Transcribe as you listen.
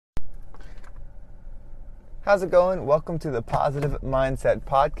How's it going? Welcome to the Positive Mindset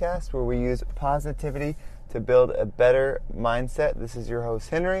Podcast, where we use positivity to build a better mindset. This is your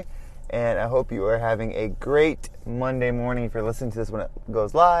host, Henry, and I hope you are having a great Monday morning if you're listening to this when it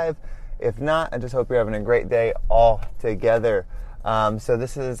goes live. If not, I just hope you're having a great day all together. So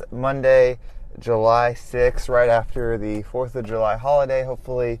this is Monday, July 6th, right after the 4th of July holiday.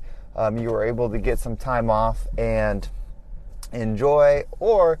 Hopefully you were able to get some time off and enjoy,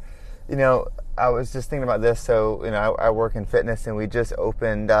 or, I was just thinking about this. So, I work in fitness, and we just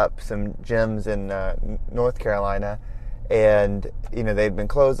opened up some gyms in North Carolina, and, they'd been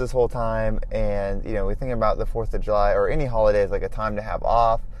closed this whole time. And, we think about the 4th of July or any holiday as like a time to have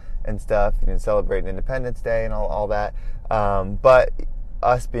off and stuff, celebrate Independence Day and all that. But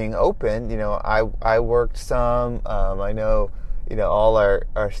us being open, I worked some. I know, all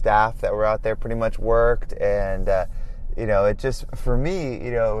our staff that were out there pretty much worked, and, it just, for me,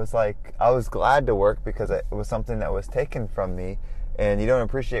 it was like, I was glad to work because it was something that was taken from me, and you don't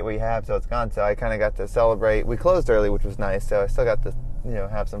appreciate what you have till it's gone. So I kind of got to celebrate. We closed early, which was nice, so I still got to,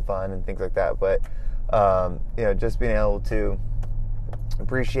 have some fun and things like that. But, just being able to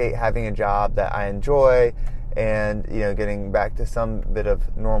appreciate having a job that I enjoy and, getting back to some bit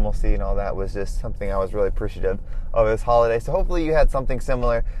of normalcy and all that was just something I was really appreciative of this holiday. So hopefully you had something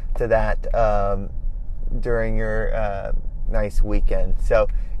similar to that, during your nice weekend. So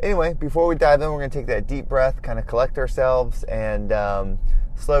anyway, before we dive in, we're going to take that deep breath, kind of collect ourselves, and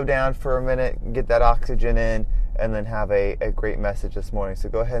slow down for a minute, get that oxygen in, and then have a great message this morning. So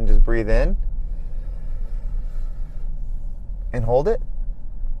go ahead and just breathe in and hold it.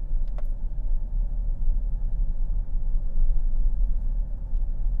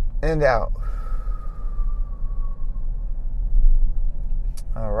 And out.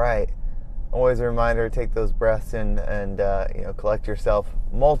 All right. Always a reminder to take those breaths in and collect yourself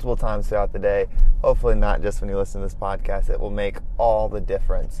multiple times throughout the day. Hopefully not just when you listen to this podcast. It will make all the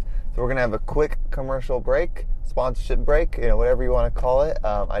difference. So we're going to have a quick commercial break, sponsorship break, whatever you want to call it.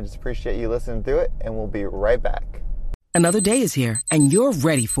 I just appreciate you listening through it, and we'll be right back. Another day is here, and you're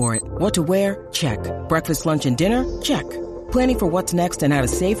ready for it. What to wear? Check. Breakfast, lunch, and dinner? Check. Planning for what's next and how to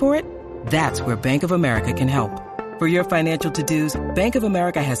save for it? That's where Bank of America can help. For your financial to-dos, Bank of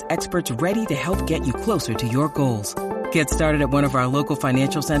America has experts ready to help get you closer to your goals. Get started at one of our local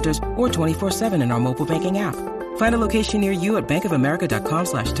financial centers or 24/7 in our mobile banking app. Find a location near you at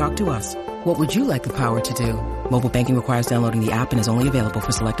bankofamerica.com/talktous. What would you like the power to do? Mobile banking requires downloading the app and is only available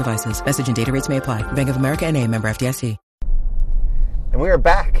for select devices. Message and data rates may apply. Bank of America N.A., member FDIC. And we are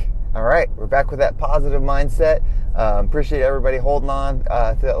back. All right, we're back with that positive mindset. Appreciate everybody holding on to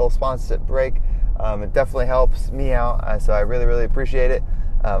that little sponsorship break. It definitely helps me out, so I really, really appreciate it.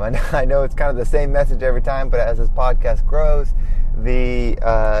 I know it's kind of the same message every time, but as this podcast grows,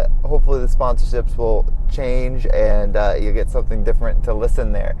 hopefully the sponsorships will change, and you'll get something different to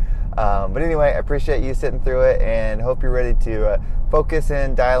listen there. But anyway, I appreciate you sitting through it, and hope you're ready to focus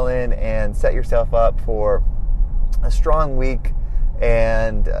in, dial in, and set yourself up for a strong week,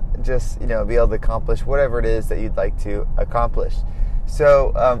 and just be able to accomplish whatever it is that you'd like to accomplish.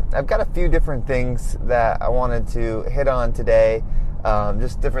 So I've got a few different things that I wanted to hit on today,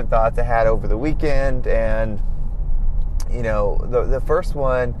 just different thoughts I had over the weekend. And the first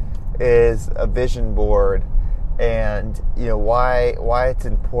one is a vision board, and why it's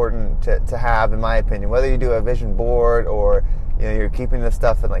important to have, in my opinion, whether you do a vision board or you're keeping this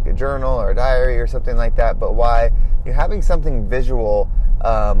stuff in like a journal or a diary or something like that, but why having something visual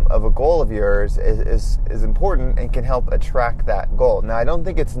of a goal of yours is important and can help attract that goal. Now, I don't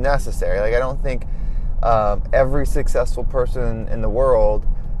think it's necessary. I don't think every successful person in the world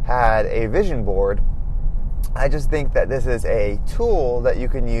had a vision board. I just think that this is a tool that you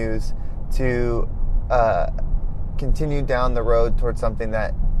can use to continue down the road towards something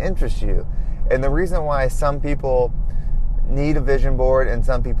that interests you. And the reason why some people need a vision board and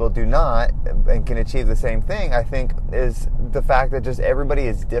some people do not and can achieve the same thing, I think, is the fact that just everybody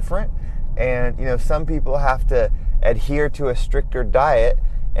is different. And some people have to adhere to a stricter diet,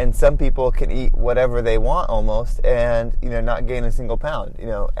 and some people can eat whatever they want almost and not gain a single pound.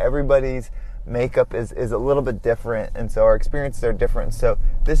 Everybody's makeup is a little bit different, and so our experiences are different. So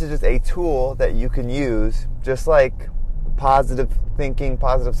this is just a tool that you can use, just like positive thinking,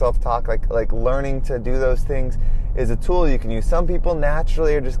 positive self-talk, like learning to do those things is a tool you can use. Some people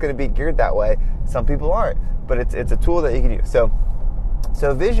naturally are just going to be geared that way. Some people aren't, but it's a tool that you can use. So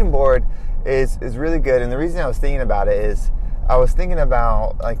a vision board is really good. And the reason I was thinking about it is I was thinking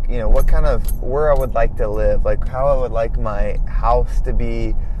about what kind of, where I would like to live, like how I would like my house to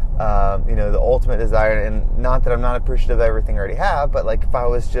be, the ultimate desire. And not that I'm not appreciative of everything I already have, but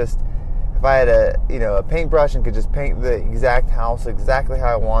if if I had a paintbrush and could just paint the exact house exactly how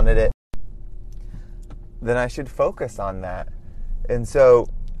I wanted it, then I should focus on that. And so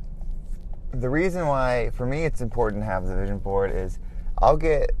the reason why, for me, it's important to have the vision board is I'll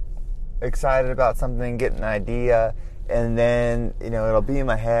get excited about something, get an idea, and then, it'll be in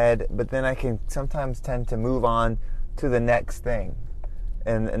my head, but then I can sometimes tend to move on to the next thing,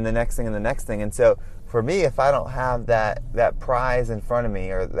 and the next thing, and the next thing. And so for me, if I don't have that prize in front of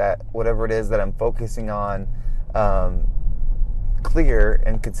me, or that whatever it is that I'm focusing on, clear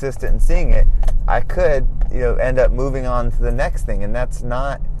and consistent in seeing it, I could, end up moving on to the next thing. And that's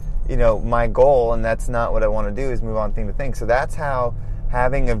not, my goal, and that's not what I want to do, is move on thing to thing. So that's how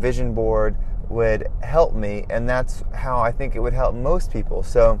having a vision board would help me, and that's how I think it would help most people.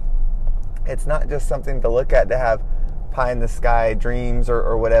 So it's not just something to look at to have pie in the sky dreams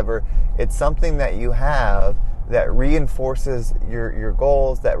or whatever. It's something that you have that reinforces your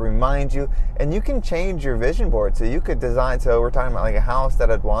goals, that reminds you, and you can change your vision board. So you could design, so we're talking about like a house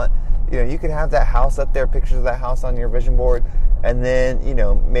that I'd want, you could have that house up there, pictures of that house on your vision board, and then,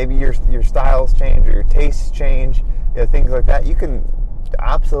 maybe your styles change or your tastes change, things like that. You can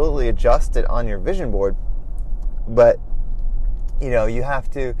absolutely adjust it on your vision board, but you have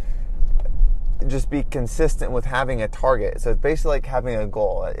to just be consistent with having a target. So it's basically like having a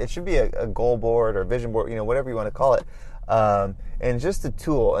goal. It should be a goal board or vision board, whatever you want to call it, and just a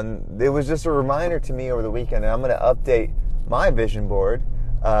tool. And it was just a reminder to me over the weekend, and I'm going to update my vision board,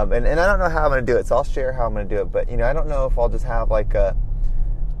 and I don't know how I'm going to do it, so I'll share how I'm going to do it. But I don't know if I'll just have like a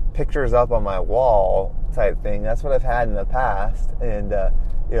pictures up on my wall type thing. That's what I've had in the past, and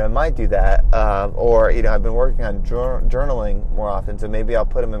I might do that, or I've been working on journaling more often, so maybe I'll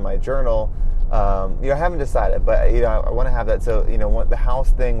put them in my journal. I haven't decided, but I want to have that. So the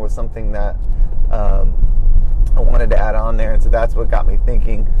house thing was something that I wanted to add on there, and so that's what got me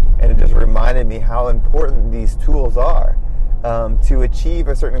thinking, and it just reminded me how important these tools are to achieve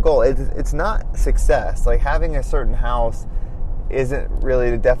a certain goal. It's not success. Like having a certain house isn't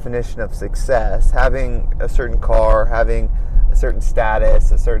really the definition of success. Having a certain car, having a certain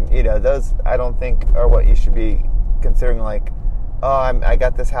status, a certain, those I don't think are what you should be considering, like, oh, I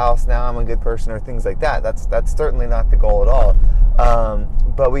got this house, now I'm a good person, or things like that. That's certainly not the goal at all.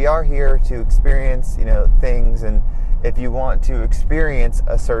 But we are here to experience, things, and if you want to experience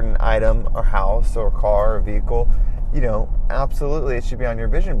a certain item or house or car or vehicle, absolutely it should be on your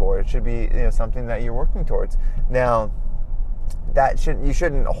vision board. It should be, something that you're working towards. Now, you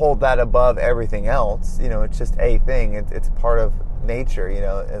shouldn't hold that above everything else. It's just a thing. It's part of nature,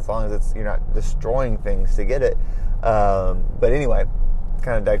 as long as you're not destroying things to get it. But anyway,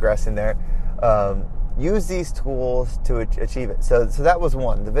 kind of digressing there. Use these tools to achieve it. So that was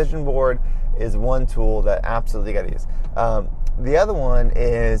one. The vision board is one tool that absolutely got to use. The other one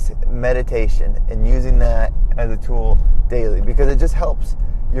is meditation, and using that as a tool daily, because it just helps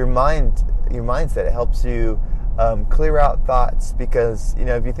your mindset. It helps you clear out thoughts, because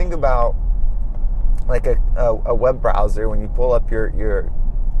if you think about like a web browser, when you pull up your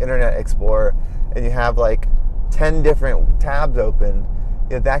Internet Explorer and you have like 10 different tabs open,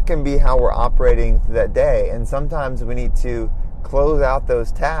 that can be how we're operating through that day. And sometimes we need to close out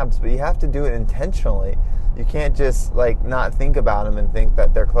those tabs, but you have to do it intentionally. You can't just like not think about them and think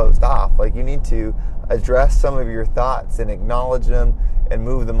that they're closed off. Like you need to address some of your thoughts and acknowledge them and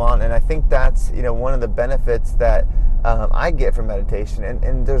move them on. And I think that's one of the benefits that I get from meditation.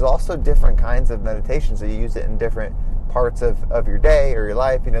 And there's also different kinds of meditation, so you use it in different parts of your day or your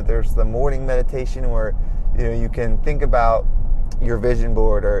life. There's the morning meditation where you can think about your vision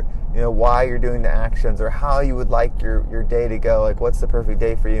board, or why you're doing the actions, or how you would like your day to go, like what's the perfect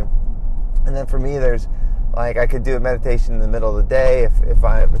day for you. And then for me, there's like I could do a meditation in the middle of the day if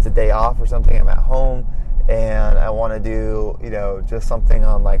it's a day off or something. I'm at home and I want to do just something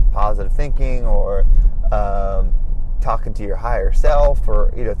on like positive thinking, or talking to your higher self,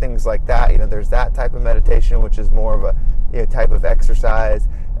 or things like that. There's that type of meditation, which is more of a type of exercise.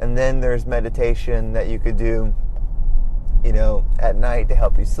 And then there's meditation that you could do at night to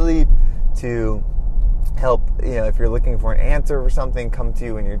help you sleep, to help if you're looking for an answer for something, come to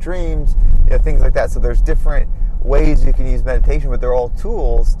you in your dreams, things like that. So there's different ways you can use meditation, but they're all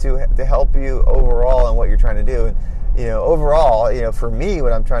tools to help you overall in what you're trying to do. And overall, for me,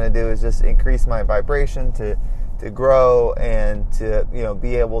 what I'm trying to do is just increase my vibration to grow and to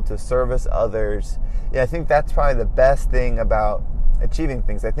be able to service others. I think that's probably the best thing about achieving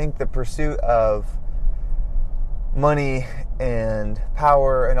things. I think the pursuit of money and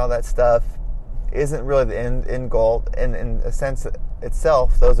power and all that stuff isn't really the end goal. And in a sense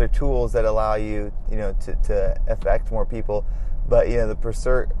itself, those are tools that allow you, to affect more people. But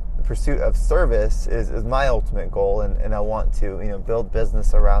the pursuit of service is my ultimate goal, and I want to build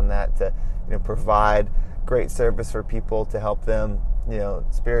business around that to provide great service for people, to help them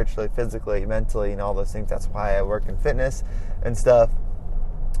spiritually, physically, mentally, and all those things. That's why I work in fitness and stuff,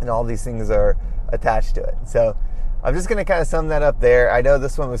 and all these things are attached to it. So I'm just going to kind of sum that up there. I know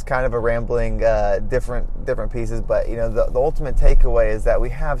this one was kind of a rambling, different pieces, but the ultimate takeaway is that we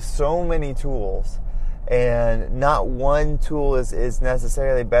have so many tools, and not one tool is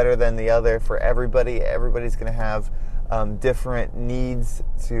necessarily better than the other for everybody. Everybody's going to have different needs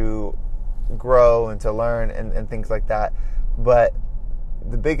to grow and to learn and things like that. But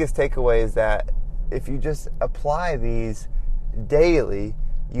the biggest takeaway is that if you just apply these daily,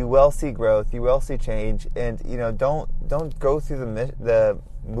 you will see growth, you will see change, and don't go through the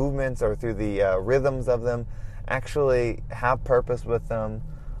movements or through the rhythms of them. Actually have purpose with them.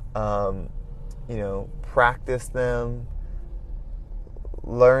 Practice them,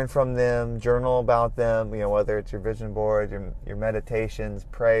 learn from them, journal about them, whether it's your vision board, your meditations,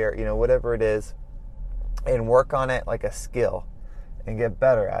 prayer, whatever it is, and work on it like a skill and get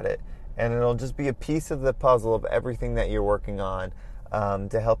better at it. And it'll just be a piece of the puzzle of everything that you're working on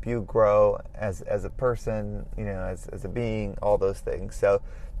to help you grow as a person, as a being, all those things. So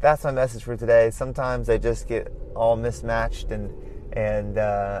that's my message for today. Sometimes I just get all mismatched and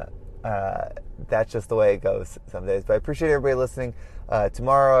that's just the way it goes some days. But I appreciate everybody listening.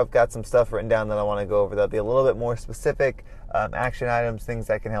 Tomorrow I've got some stuff written down that I want to go over. That'll be a little bit more specific, action items, things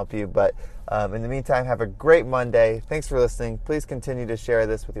that can help you. But in the meantime, have a great Monday. Thanks for listening. Please continue to share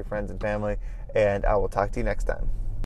this with your friends and family, and I will talk to you next time.